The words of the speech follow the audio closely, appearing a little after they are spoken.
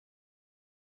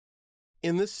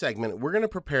In this segment, we're going to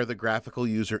prepare the graphical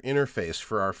user interface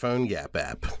for our PhoneGap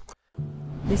app.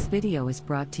 This video is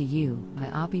brought to you by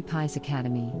OppiPies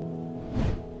Academy.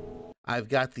 I've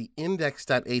got the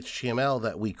index.html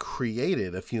that we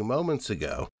created a few moments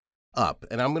ago up,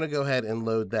 and I'm going to go ahead and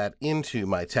load that into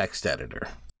my text editor.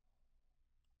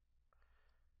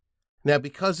 Now,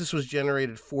 because this was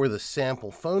generated for the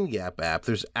sample PhoneGap app,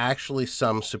 there's actually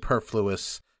some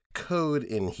superfluous code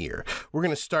in here. We're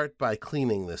going to start by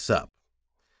cleaning this up.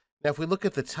 Now, if we look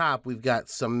at the top, we've got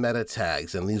some meta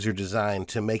tags, and these are designed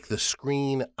to make the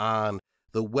screen on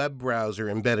the web browser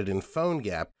embedded in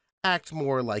PhoneGap act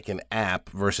more like an app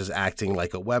versus acting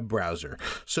like a web browser.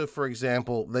 So, for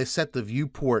example, they set the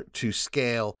viewport to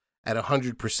scale at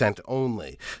 100%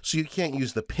 only. So you can't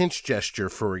use the pinch gesture,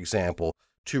 for example,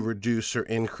 to reduce or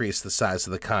increase the size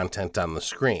of the content on the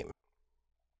screen.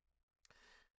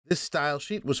 This style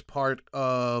sheet was part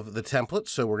of the template,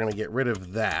 so we're going to get rid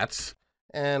of that.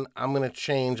 And I'm going to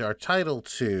change our title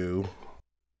to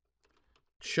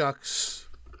Chuck's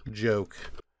Joke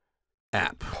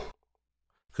App,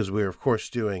 because we're, of course,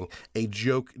 doing a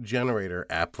joke generator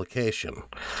application.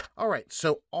 All right,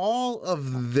 so all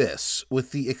of this,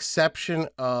 with the exception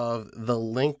of the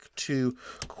link to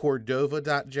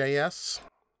Cordova.js,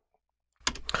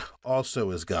 also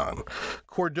is gone.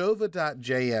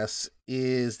 Cordova.js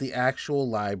is the actual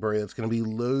library that's going to be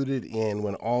loaded in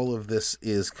when all of this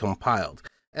is compiled.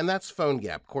 And that's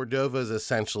PhoneGap. Cordova is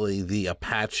essentially the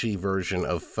Apache version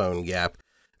of PhoneGap.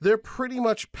 They're pretty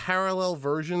much parallel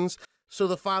versions, so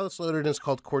the file that's loaded in is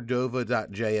called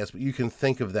Cordova.js, but you can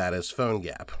think of that as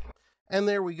PhoneGap. And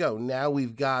there we go. Now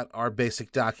we've got our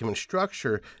basic document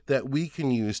structure that we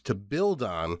can use to build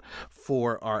on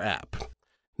for our app.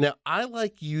 Now, I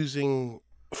like using,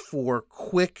 for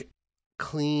quick,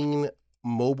 clean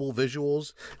mobile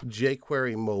visuals,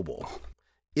 jQuery Mobile.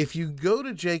 If you go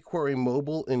to jQuery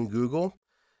Mobile in Google,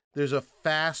 there's a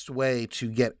fast way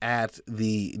to get at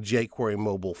the jQuery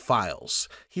Mobile files.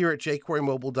 Here at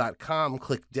jQueryMobile.com,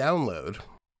 click Download.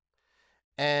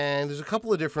 And there's a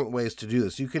couple of different ways to do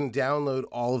this. You can download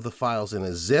all of the files in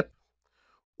a zip,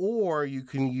 or you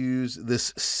can use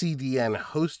this CDN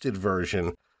hosted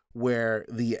version where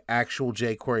the actual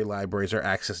jQuery libraries are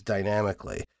accessed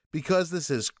dynamically. Because this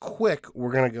is quick,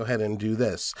 we're going to go ahead and do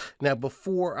this. Now,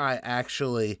 before I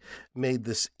actually made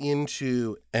this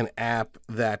into an app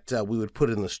that we would put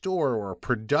in the store or a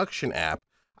production app,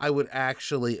 I would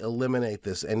actually eliminate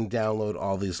this and download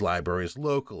all these libraries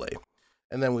locally.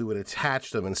 And then we would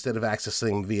attach them instead of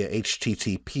accessing via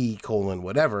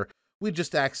HTTP:/whatever. We'd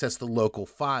just access the local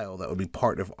file that would be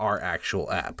part of our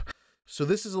actual app. So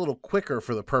this is a little quicker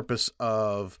for the purpose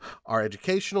of our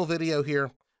educational video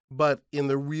here, but in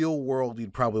the real world,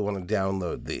 you'd probably want to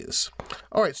download these.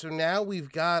 All right, so now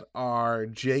we've got our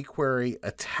jQuery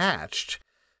attached.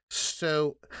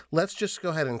 So let's just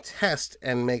go ahead and test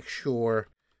and make sure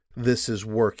this is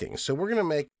working. So we're going to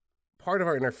make part of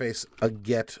our interface a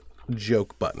get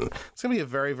joke button. It's going to be a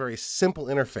very, very simple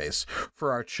interface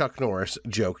for our Chuck Norris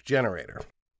joke generator.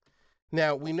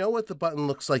 Now, we know what the button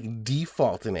looks like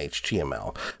default in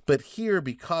HTML, but here,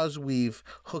 because we've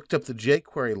hooked up the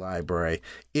jQuery library,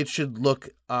 it should look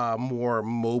more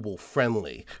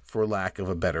mobile-friendly, for lack of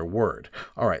a better word.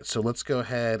 All right, so let's go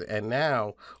ahead, and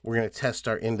now we're going to test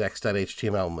our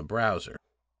index.html in the browser.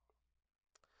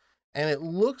 And it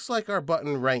looks like our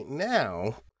button right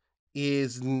now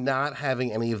is not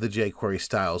having any of the jQuery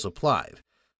styles applied.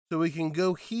 So we can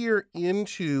go here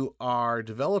into our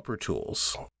developer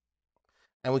tools,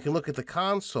 and we can look at the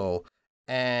console,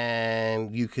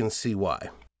 and you can see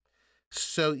why.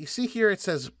 So you see here it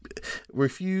says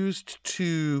refused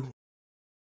to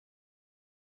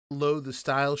load the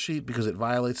style sheet because it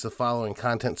violates the following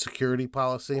content security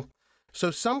policy. So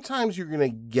sometimes you're going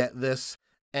to get this,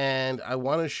 and I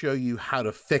want to show you how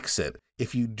to fix it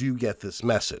if you do get this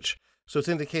message. So it's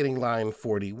indicating line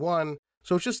 41.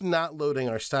 So it's just not loading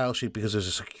our style sheet because there's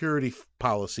a security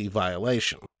policy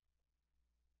violation.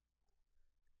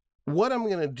 What I'm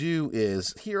going to do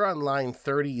is, here on line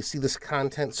 30, you see this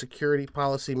content security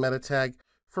policy meta tag.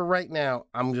 For right now,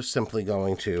 I'm just simply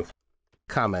going to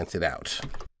comment it out.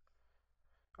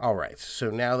 All right,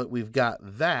 so now that we've got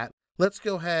that, let's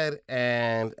go ahead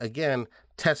and, again,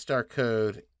 test our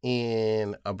code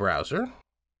in a browser.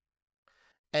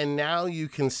 And now you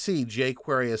can see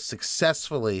jQuery has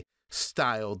successfully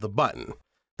styled the button.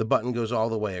 The button goes all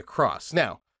the way across.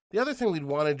 Now, the other thing we'd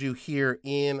want to do here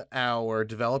in our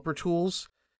developer tools,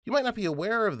 you might not be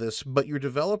aware of this, but your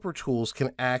developer tools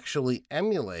can actually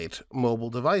emulate mobile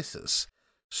devices.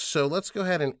 So let's go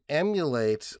ahead and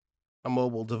emulate a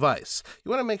mobile device. You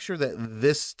want to make sure that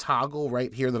this toggle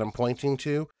right here that I'm pointing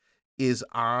to is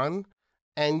on,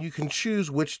 and you can choose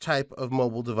which type of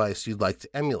mobile device you'd like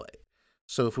to emulate.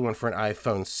 So if we went for an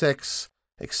iPhone 6,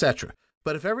 etc.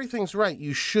 But if everything's right,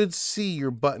 you should see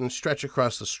your button stretch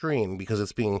across the screen because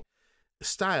it's being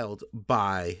styled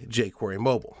by jQuery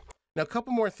Mobile. Now, a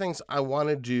couple more things I want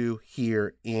to do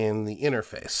here in the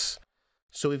interface.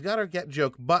 So we've got our Get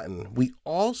Joke button. We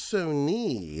also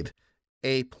need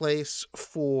a place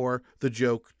for the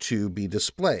joke to be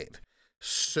displayed.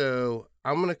 So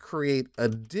I'm going to create a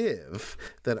div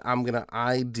that I'm going to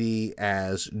ID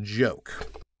as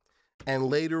joke. And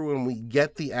later when we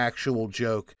get the actual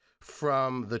joke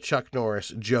from the Chuck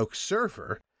Norris joke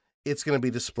server, it's going to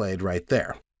be displayed right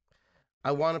there.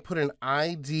 I want to put an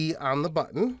ID on the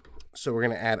button. So we're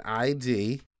going to add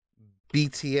ID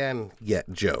btn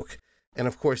get joke. And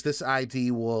of course, this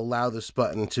ID will allow this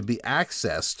button to be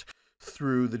accessed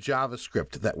through the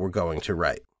JavaScript that we're going to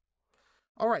write.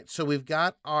 All right, so we've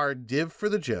got our div for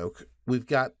the joke. We've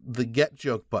got the Get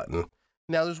Joke button.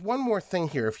 Now, there's one more thing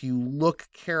here. If you look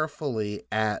carefully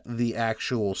at the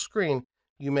actual screen,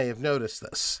 you may have noticed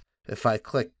this. If I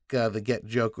click the Get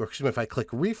Joke, or excuse me, if I click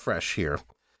refresh here,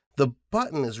 the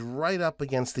button is right up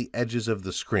against the edges of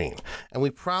the screen, and we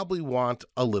probably want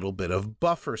a little bit of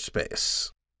buffer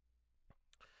space.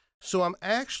 So I'm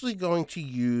actually going to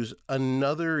use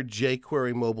another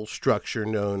jQuery mobile structure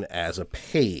known as a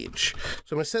page.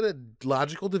 So I'm going to set a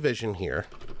logical division here.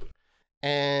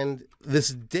 And this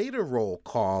data role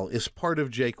call is part of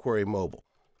jQuery mobile.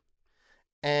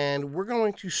 And we're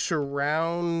going to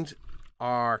surround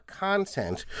our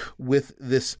content with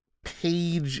this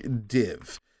page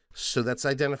div. So that's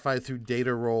identified through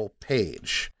data role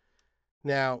page.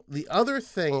 Now, the other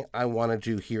thing I want to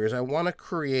do here is I want to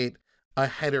create a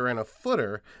header and a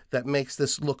footer that makes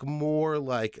this look more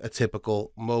like a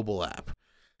typical mobile app.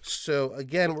 So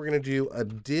again, we're going to do a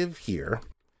div here.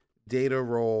 Data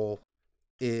role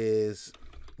is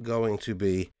going to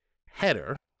be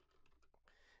header.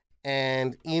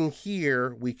 And in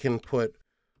here, we can put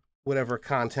whatever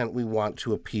content we want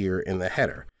to appear in the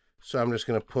header. So I'm just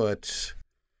going to put,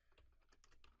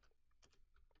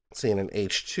 let's see, in an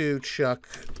H2, Chuck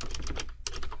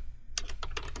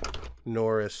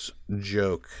Norris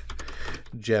joke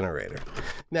generator.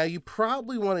 Now, you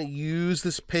probably want to use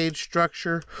this page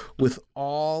structure with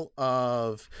all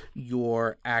of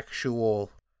your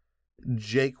actual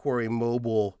jQuery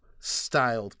mobile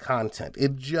styled content.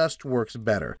 It just works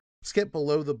better. Let's get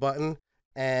below the button,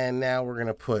 and now we're going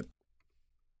to put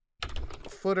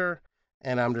footer,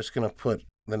 and I'm just going to put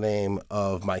the name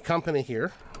of my company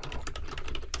here.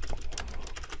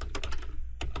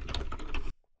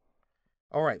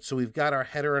 All right, so we've got our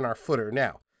header and our footer.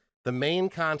 Now, the main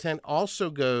content also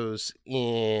goes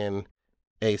in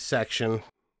a section,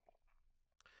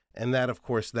 and that, of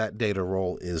course, that data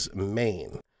role is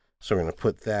main. So we're going to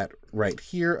put that right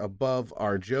here above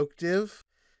our joke div.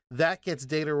 That gets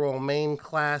data role main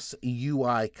class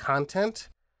UI content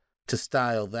to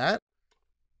style that.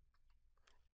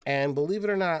 And believe it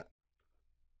or not,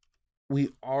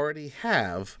 we already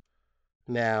have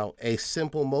now a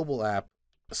simple mobile app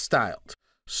styled.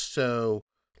 So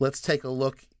let's take a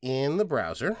look in the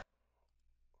browser.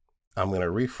 I'm going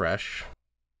to refresh.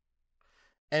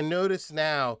 And notice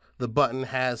now the button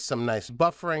has some nice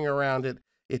buffering around it.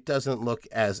 It doesn't look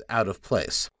as out of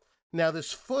place. Now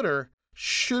this footer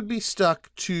should be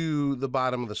stuck to the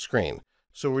bottom of the screen.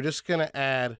 So we're just going to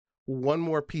add one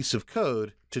more piece of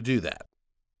code to do that.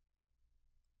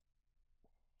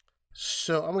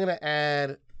 So I'm going to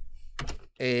add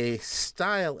a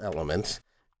style element.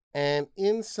 And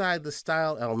inside the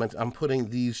style element, I'm putting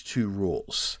these two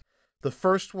rules. The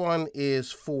first one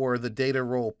is for the data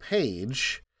role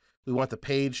page. We want the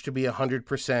page to be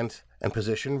 100% and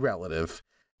position relative.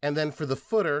 And then for the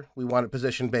footer, we want it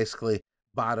positioned basically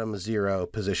bottom 0,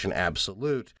 position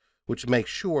absolute, which makes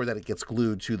sure that it gets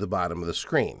glued to the bottom of the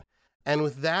screen. And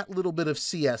with that little bit of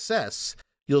CSS,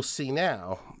 you'll see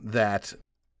now that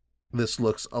this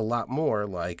looks a lot more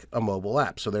like a mobile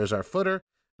app. So there's our footer.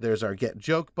 There's our Get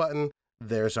Joke button.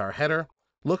 There's our header.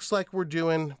 Looks like we're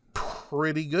doing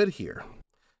pretty good here.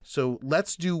 So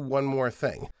let's do one more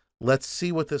thing. Let's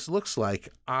see what this looks like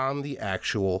on the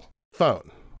actual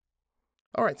phone.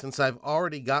 All right, since I've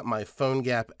already got my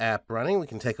PhoneGap app running, we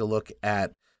can take a look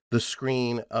at the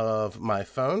screen of my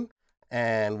phone,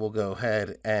 and we'll go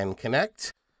ahead and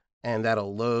connect, and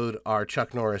that'll load our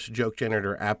Chuck Norris Joke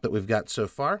Generator app that we've got so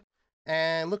far,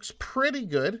 and looks pretty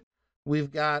good.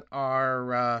 We've got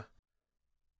our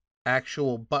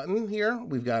actual button here.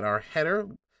 We've got our header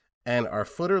and our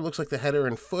footer. Looks like the header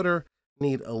and footer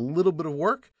need a little bit of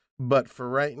work, But for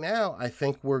right now, I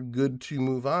think we're good to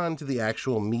move on to the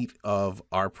actual meat of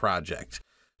our project.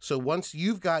 So once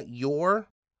you've got your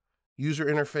user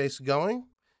interface going,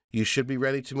 you should be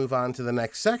ready to move on to the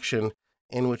next section,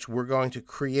 in which we're going to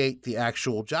create the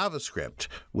actual JavaScript,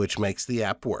 which makes the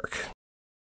app work.